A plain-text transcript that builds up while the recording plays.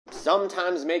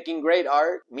Sometimes making great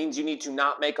art means you need to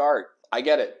not make art. I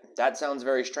get it. That sounds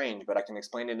very strange, but I can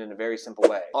explain it in a very simple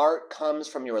way. Art comes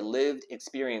from your lived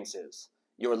experiences.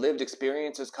 Your lived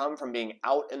experiences come from being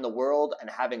out in the world and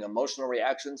having emotional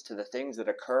reactions to the things that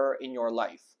occur in your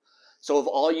life. So if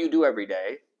all you do every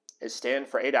day is stand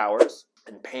for 8 hours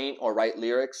and paint or write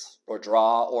lyrics or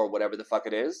draw or whatever the fuck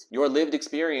it is, your lived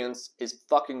experience is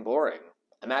fucking boring.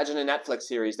 Imagine a Netflix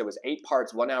series that was 8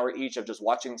 parts, 1 hour each, of just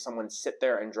watching someone sit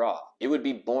there and draw. It would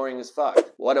be boring as fuck.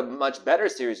 What a much better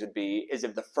series would be is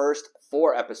if the first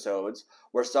 4 episodes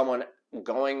were someone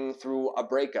going through a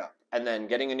breakup and then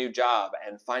getting a new job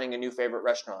and finding a new favorite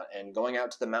restaurant and going out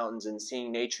to the mountains and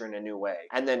seeing nature in a new way,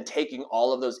 and then taking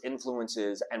all of those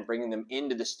influences and bringing them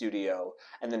into the studio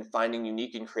and then finding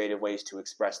unique and creative ways to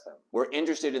express them. We're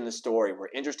interested in the story. We're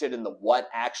interested in the what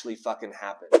actually fucking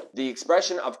happened. The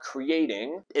expression of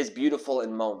creating is beautiful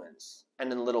in moments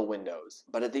and in little windows.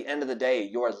 But at the end of the day,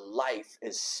 your life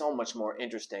is so much more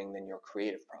interesting than your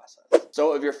creative process.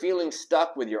 So if you're feeling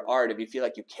stuck with your art, if you feel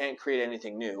like you can't create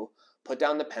anything new, put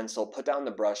down the pencil, put down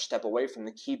the brush, step away from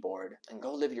the keyboard, and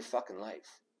go live your fucking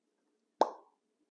life.